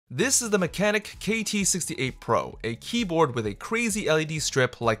This is the Machenike KT68 Pro, a keyboard with a crazy LED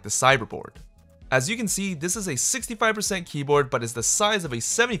strip like the CYBERBOARD. As you can see, this is a 65% keyboard but is the size of a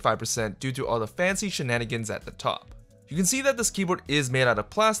 75% due to all the fancy shenanigans at the top. You can see that this keyboard is made out of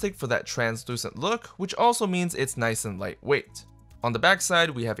plastic for that translucent look, which also means it's nice and lightweight. On the back side,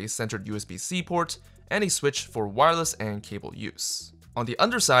 we have a centered USB-C port and a switch for wireless and cable use. On the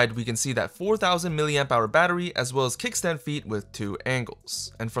underside, we can see that 4000 mAh battery as well as kickstand feet with 2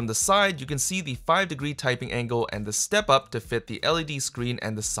 angles. And from the side, you can see the 5-degree typing angle and the step up to fit the LED screen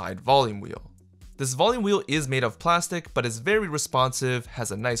and the side volume wheel. This volume wheel is made of plastic but is very responsive,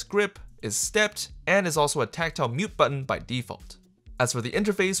 has a nice grip, is stepped, and is also a tactile mute button by default. As for the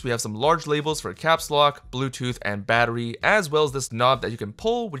interface, we have some large labels for caps lock, Bluetooth, and battery, as well as this knob that you can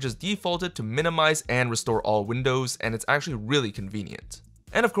pull, which is defaulted to minimize and restore all windows, and it's actually really convenient.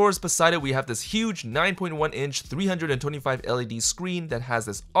 And of course, beside it we have this huge 9.1-inch 325 LED screen that has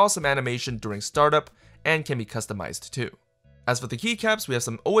this awesome animation during startup and can be customized too. As for the keycaps, we have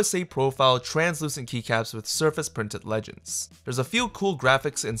some OSA profile translucent keycaps with surface printed legends. There's a few cool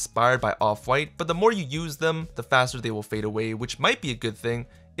graphics inspired by Off-White, but the more you use them, the faster they will fade away, which might be a good thing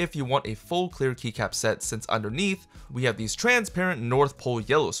if you want a full clear keycap set, since underneath, we have these transparent North Pole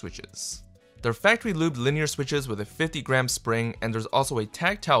yellow switches. They're factory lubed linear switches with a 50-gram spring, and there's also a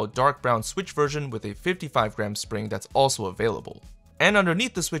tactile dark brown switch version with a 55-gram spring that's also available. And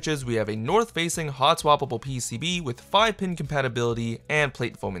underneath the switches, we have a north-facing hot swappable PCB with 5-pin compatibility and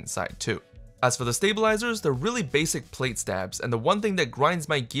plate foam inside too. As for the stabilizers, they're really basic plate stabs, and the one thing that grinds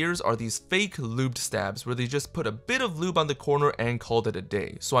my gears are these fake lubed stabs where they just put a bit of lube on the corner and called it a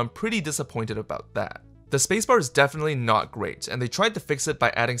day, so I'm pretty disappointed about that. The spacebar is definitely not great, and they tried to fix it by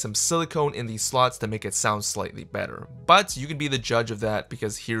adding some silicone in these slots to make it sound slightly better, but you can be the judge of that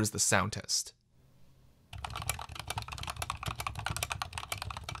because here's the sound test.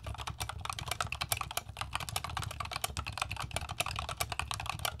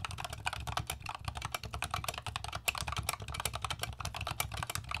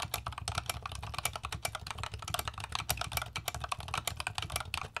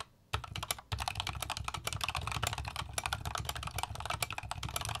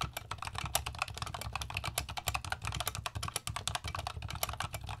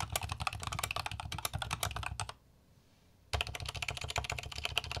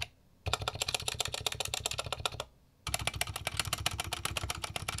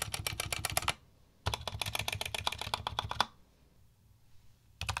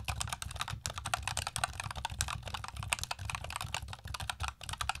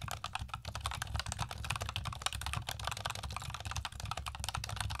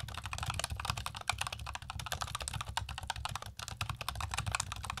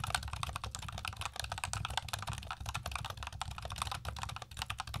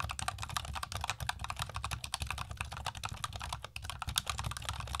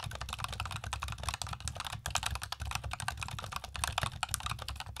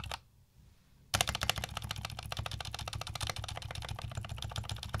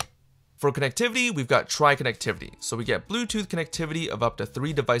 For connectivity, we've got tri-connectivity, so we get Bluetooth connectivity of up to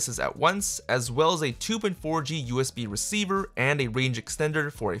 3 devices at once, as well as a 2.4G USB receiver and a range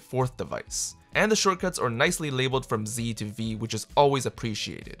extender for a 4th device. And the shortcuts are nicely labeled from Z to V, which is always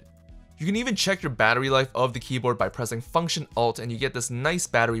appreciated. You can even check your battery life of the keyboard by pressing Function Alt, and you get this nice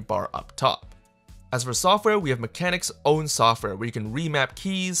battery bar up top. As for software, we have Machenike's own software where you can remap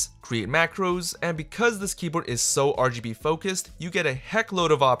keys, create macros, and because this keyboard is so RGB focused, you get a heck load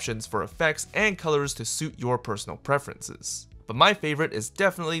of options for effects and colors to suit your personal preferences. But my favorite is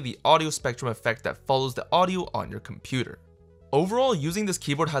definitely the audio spectrum effect that follows the audio on your computer. Overall, using this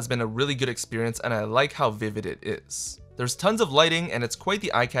keyboard has been a really good experience, and I like how vivid it is. There's tons of lighting and it's quite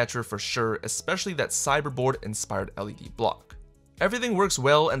the eye catcher for sure, especially that CYBERBOARD inspired LED block. Everything works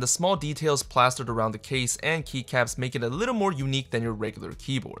well, and the small details plastered around the case and keycaps make it a little more unique than your regular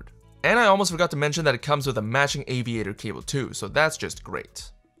keyboard. And I almost forgot to mention that it comes with a matching aviator cable too, so that's just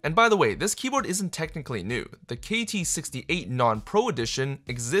great. And by the way, this keyboard isn't technically new. The KT68 Non-Pro Edition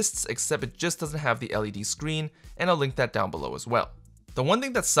exists, except it just doesn't have the LED screen, and I'll link that down below as well. The one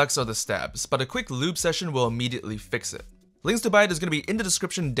thing that sucks are the stabs, but a quick lube session will immediately fix it. Links to buy it is going to be in the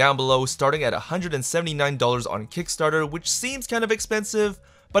description down below, starting at $179 on Kickstarter, which seems kind of expensive,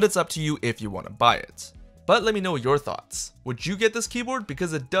 but it's up to you if you want to buy it. But let me know your thoughts. Would you get this keyboard?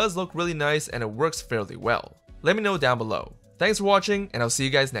 Because it does look really nice and it works fairly well. Let me know down below. Thanks for watching, and I'll see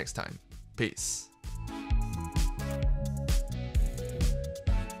you guys next time. Peace.